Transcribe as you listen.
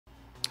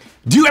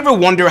Do you ever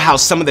wonder how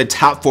some of the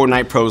top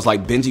Fortnite pros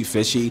like Benji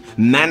Fishy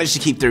manage to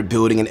keep their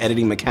building and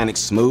editing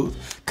mechanics smooth,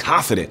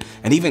 confident,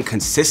 and even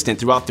consistent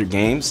throughout their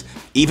games,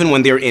 even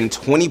when they're in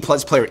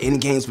 20+ player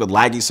in-games with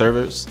laggy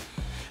servers?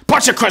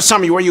 Butcher Crush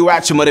Army, where you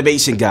at, your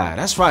motivation guy?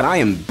 That's right, I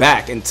am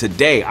back, and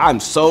today I'm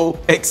so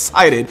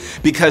excited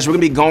because we're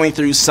gonna be going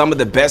through some of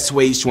the best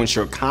ways to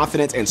ensure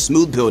confidence and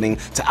smooth building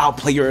to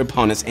outplay your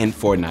opponents in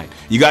Fortnite.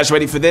 You guys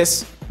ready for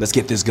this? Let's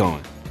get this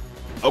going.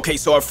 Okay,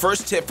 so our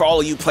first tip for all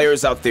of you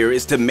players out there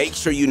is to make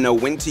sure you know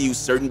when to use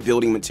certain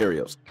building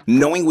materials.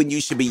 Knowing when you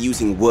should be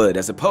using wood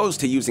as opposed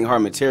to using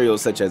hard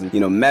materials such as,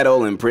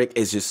 metal and brick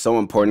is just so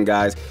important,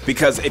 guys.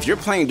 Because if you're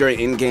playing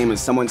during in-game and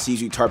someone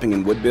sees you tarping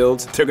in wood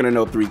builds, they're gonna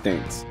know 3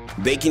 things.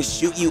 They can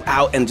shoot you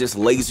out and just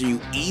laser you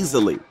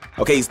easily.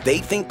 Okay, they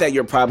think that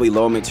you're probably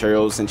low on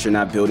materials since you're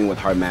not building with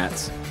hard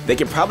mats. They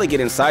can probably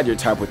get inside your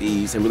tarp with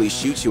ease and really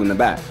shoot you in the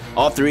back.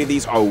 All 3 of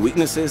these are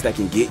weaknesses that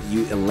can get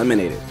you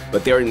eliminated,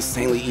 but they're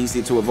insanely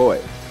easy to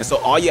avoid. And so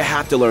all you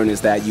have to learn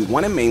is that you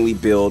want to mainly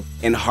build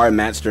in hard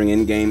mats during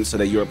in-game so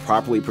that you're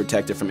properly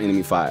protected from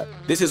enemy fire.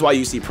 This is why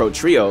you see pro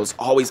trios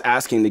always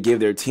asking to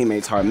give their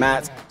teammates hard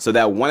mats so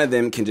that one of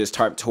them can just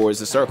tarp towards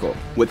the circle,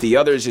 with the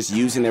others just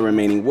using their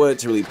remaining wood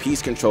to really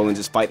piece control and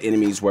just fight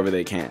enemies wherever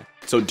they can.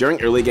 So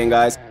during early game,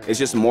 guys, it's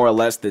just more or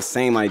less the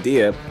same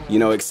idea,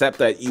 except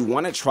that you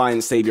want to try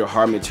and save your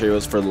hard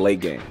materials for the late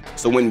game.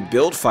 So when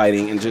build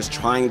fighting and just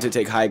trying to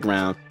take high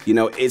ground,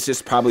 it's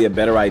just probably a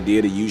better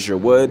idea to use your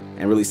wood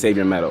and really save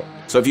your metal.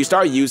 So if you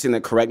start using the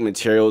correct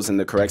materials in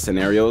the correct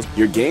scenarios,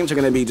 your games are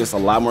going to be just a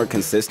lot more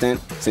consistent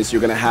since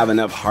you're going to have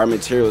enough hard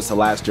materials to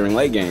last during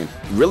late game,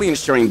 really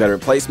ensuring better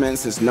placement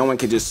since no one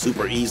can just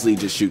super easily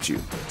just shoot you.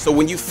 So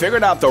when you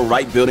figured out the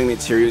right building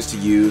materials to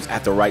use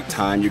at the right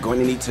time, you're going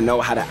to need to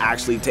know how to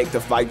actually take the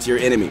fight to your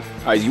enemy.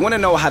 Alright, you want to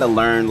know how to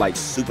learn like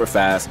super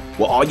fast?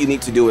 Well, all you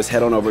need to do is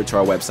head on over to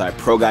our website,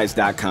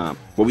 ProGuides.com,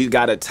 where we've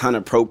got a ton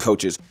of pro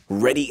coaches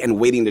ready and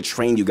waiting to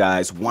train you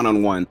guys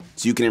one-on-one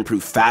so you can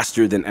improve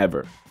faster than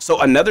ever. So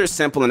another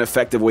simple and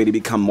effective way to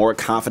become more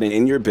confident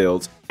in your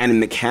builds and in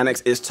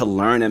mechanics is to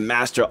learn and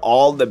master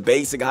all the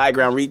basic high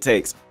ground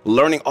retakes.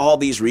 Learning all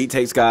these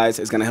retakes, guys,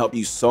 is going to help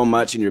you so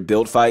much in your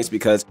build fights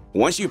because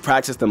once you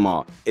practice them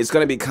all, it's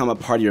going to become a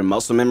part of your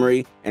muscle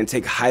memory, and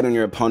take height on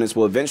your opponents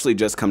will eventually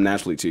just come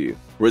naturally to you,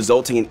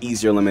 resulting in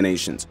easier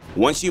eliminations.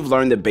 Once you've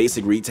learned the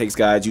basic retakes,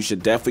 guys, you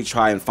should definitely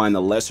try and find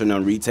the lesser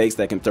known retakes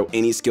that can throw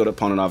any skilled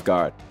opponent off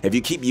guard. If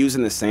you keep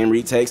using the same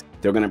retakes,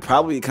 they're going to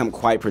probably become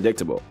quite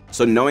predictable.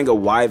 So knowing a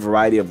wide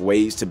variety of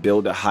ways to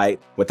build a height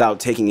without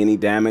taking any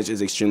damage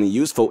is extremely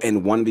useful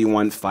in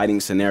 1v1 fighting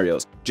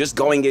scenarios. Just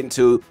going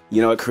into,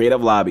 a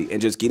creative lobby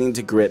and just getting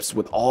to grips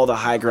with all the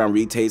high ground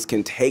retakes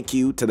can take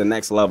you to the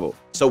next level.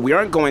 So we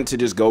aren't going to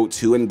just go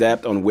too in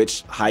depth on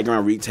which high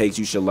ground retakes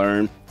you should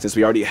learn, since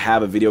we already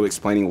have a video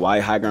explaining why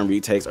high ground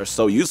retakes are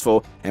so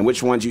useful and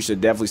which ones you should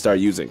definitely start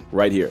using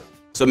right here.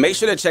 So make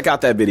sure to check out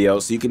that video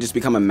so you can just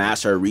become a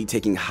master at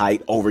retaking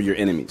height over your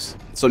enemies.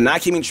 So not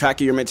keeping track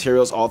of your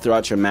materials all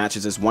throughout your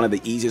matches is one of the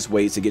easiest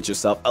ways to get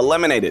yourself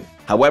eliminated.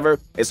 However,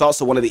 it's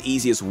also one of the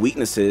easiest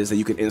weaknesses that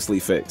you can instantly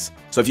fix.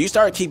 So if you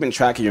start keeping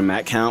track of your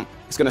mat count,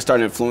 it's going to start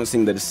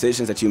influencing the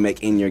decisions that you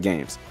make in your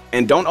games.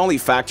 And don't only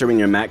factor in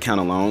your mat count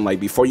alone,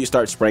 like before you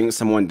start spraying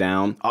someone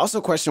down,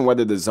 also question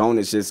whether the zone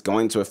is just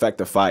going to affect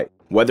the fight,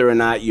 whether or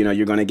not,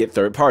 you're going to get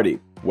third party,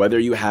 whether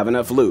you have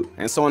enough loot,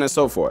 and so on and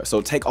so forth.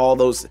 So take all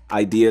those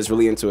ideas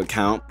really into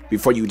account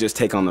before you just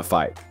take on the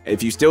fight.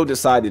 If you still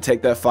decide to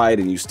take that fight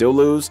and you still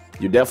lose,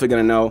 you're definitely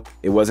gonna know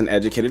it was an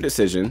educated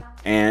decision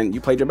and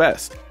you played your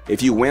best.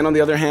 If you win, on the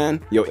other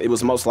hand, it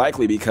was most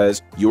likely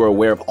because you were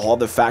aware of all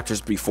the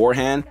factors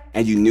beforehand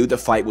and you knew the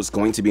fight was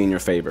going to be in your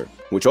favor,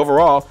 which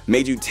overall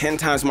made you 10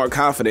 times more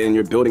confident in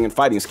your building and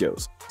fighting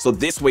skills. So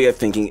this way of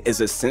thinking is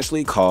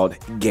essentially called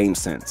game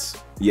sense.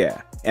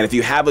 Yeah. And if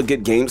you have a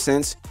good game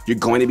sense, you're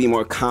going to be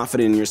more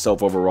confident in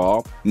yourself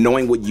overall,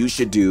 knowing what you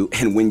should do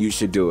and when you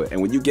should do it.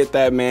 And when you get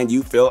that, man,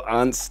 you feel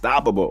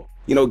unstoppable.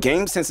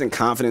 Game sense and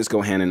confidence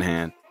go hand in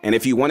hand. And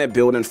if you want to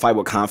build and fight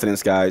with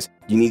confidence, guys,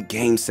 you need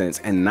game sense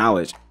and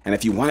knowledge. And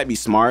if you want to be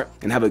smart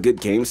and have a good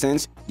game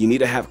sense, you need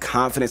to have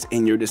confidence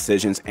in your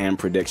decisions and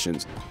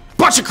predictions.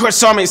 Butcher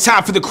Crush Army, it's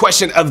time for the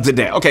question of the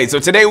day. Okay, so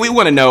today we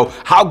want to know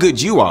how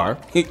good you are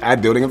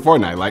at building in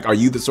Fortnite. Like, are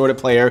you the sort of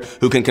player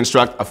who can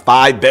construct a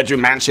 5-bedroom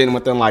mansion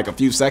within like a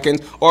few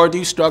seconds? Or do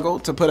you struggle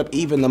to put up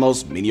even the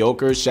most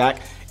mediocre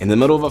shack in the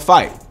middle of a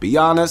fight? Be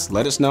honest,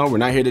 let us know. We're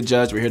not here to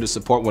judge, we're here to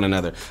support one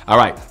another. All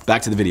right,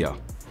 back to the video.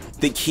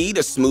 The key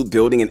to smooth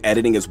building and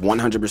editing is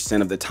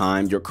 100% of the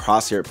time your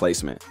crosshair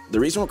placement. The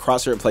reason why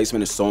crosshair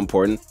placement is so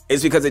important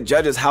is because it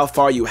judges how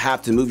far you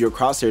have to move your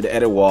crosshair to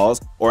edit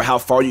walls or how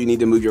far you need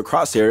to move your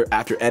crosshair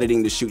after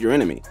editing to shoot your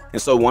enemy.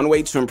 And so one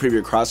way to improve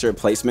your crosshair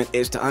placement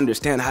is to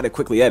understand how to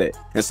quickly edit.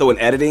 And so in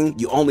editing,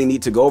 you only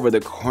need to go over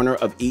the corner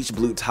of each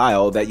blue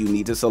tile that you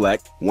need to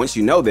select. Once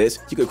you know this,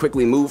 you can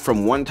quickly move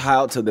from one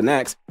tile to the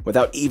next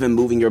without even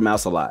moving your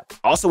mouse a lot.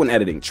 Also in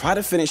editing, try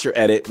to finish your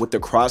edit with the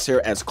crosshair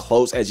as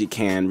close as you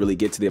can really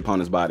get to the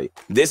opponent's body.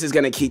 This is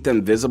going to keep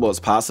them visible as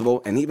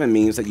possible and even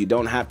means that you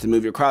don't have to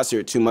move your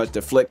crosshair too much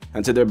to flick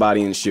onto their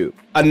body and shoot.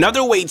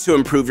 Another way to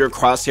improve your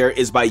crosshair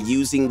is by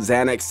using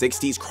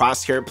Xanax60's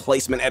crosshair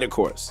placement edit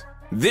course.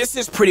 This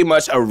is pretty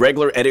much a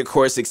regular edit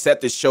course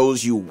except it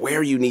shows you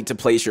where you need to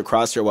place your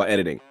crosshair while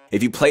editing.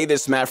 If you play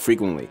this map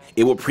frequently,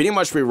 it will pretty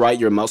much rewrite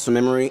your muscle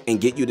memory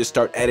and get you to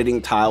start editing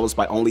tiles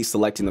by only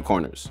selecting the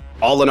corners.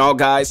 All in all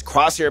guys,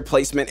 crosshair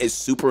placement is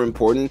super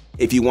important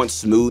if you want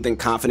smooth and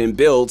confident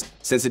builds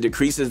since it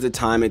decreases the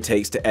time it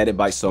takes to edit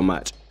by so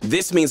much.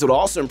 This means it will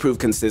also improve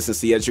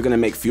consistency as you're going to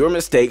make fewer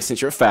mistakes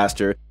since you're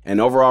faster and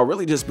overall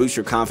really just boost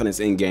your confidence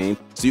in game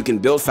so you can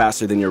build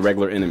faster than your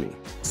regular enemy.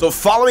 So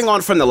following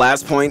on from the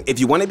last point, if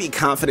you want to be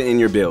confident in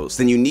your builds,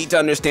 then you need to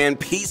understand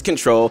piece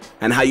control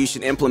and how you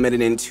should implement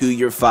it into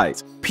your fights.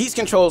 Piece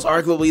control is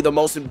arguably the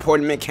most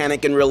important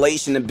mechanic in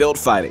relation to build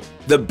fighting.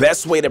 The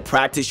best way to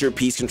practice your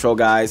piece control,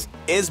 guys,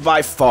 is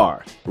by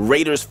far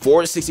Raiders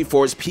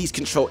 464's piece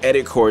control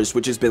edit course,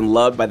 which has been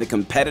loved by the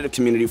competitive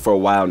community for a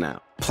while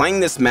now.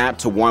 Playing this map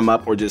to warm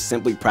up or just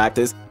simply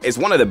practice is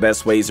one of the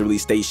best ways to really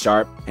stay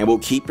sharp and will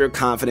keep your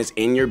confidence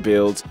in your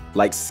builds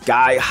like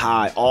sky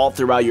high all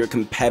throughout your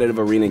competitive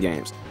arena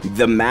games.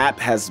 The map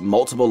has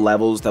multiple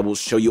levels that will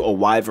show you a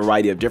wide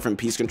variety of different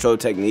piece control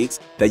techniques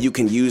that you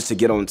can use to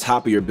get on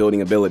top of your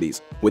building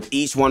abilities, with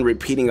each one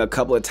repeating a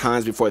couple of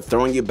times before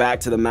throwing you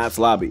back to the map's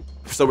lobby.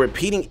 So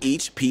repeating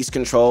each piece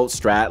control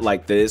strat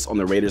like this on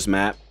the Raiders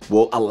map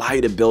will allow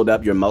you to build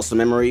up your muscle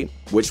memory,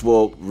 which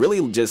will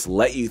really just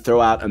let you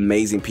throw out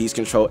amazing piece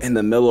control in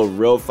the middle of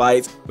real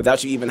fights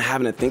without you even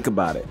having to think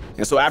about it.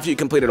 And so after you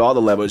completed all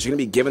the levels, you're gonna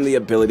be given the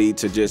ability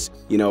to just,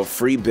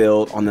 free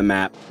build on the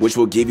map, which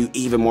will give you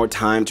even more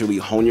time to really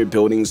hone your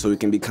building so it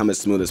can become as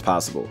smooth as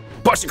possible.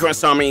 But your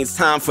current army, it's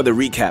time for the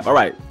recap. All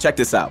right, check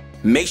this out.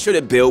 Make sure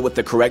to build with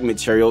the correct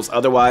materials,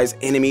 otherwise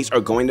enemies are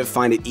going to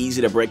find it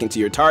easy to break into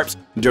your tarps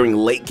during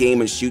late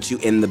game and shoot you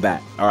in the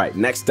back. Alright,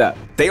 next up,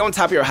 stay on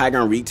top of your high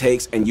ground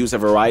retakes and use a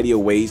variety of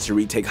ways to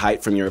retake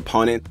height from your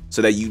opponent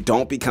so that you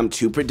don't become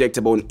too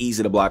predictable and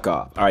easy to block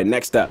off. Alright,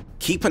 next up,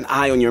 keep an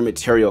eye on your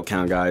material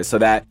count, guys, so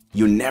that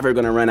you're never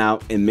going to run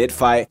out in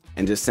mid-fight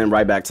and just send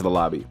right back to the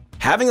lobby.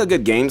 Having a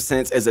good game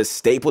sense is a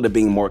staple to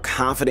being more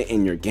confident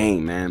in your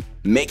game, man.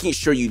 Making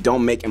sure you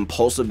don't make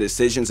impulsive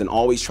decisions and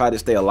always try to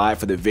stay alive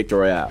for the victory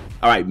royale.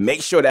 Alright,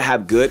 make sure to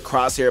have good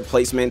crosshair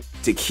placement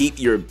to keep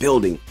your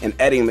building and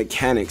editing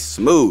mechanics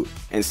smooth.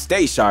 And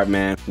stay sharp,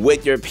 man.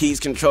 With your piece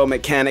control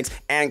mechanics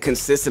and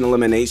consistent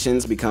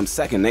eliminations become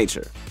second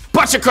nature.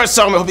 But your crush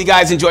song, I hope you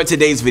guys enjoyed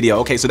today's video.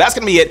 Okay, so that's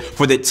gonna be it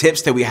for the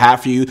tips that we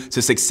have for you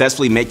to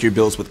successfully make your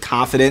builds with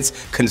confidence,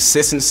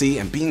 consistency,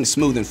 and being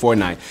smooth in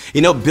Fortnite.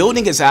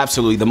 Building is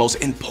absolutely the most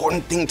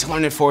important thing to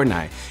learn in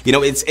Fortnite.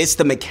 It's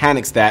the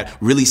mechanics that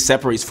really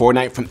separates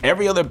Fortnite from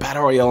every other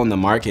battle royale on the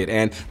market,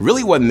 and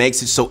really what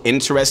makes it so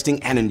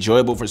interesting and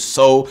enjoyable for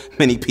so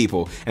many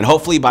people. And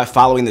hopefully by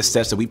following the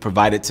steps that we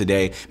provided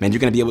today, man, you're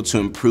gonna be able to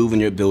improve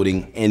in your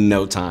building in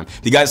no time.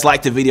 If you guys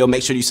liked the video,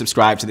 make sure you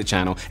subscribe to the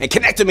channel and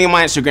connect with me on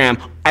my Instagram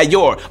at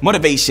your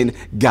motivation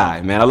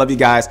guy, man. I love you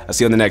guys. I'll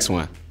see you on the next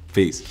one.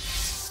 Peace.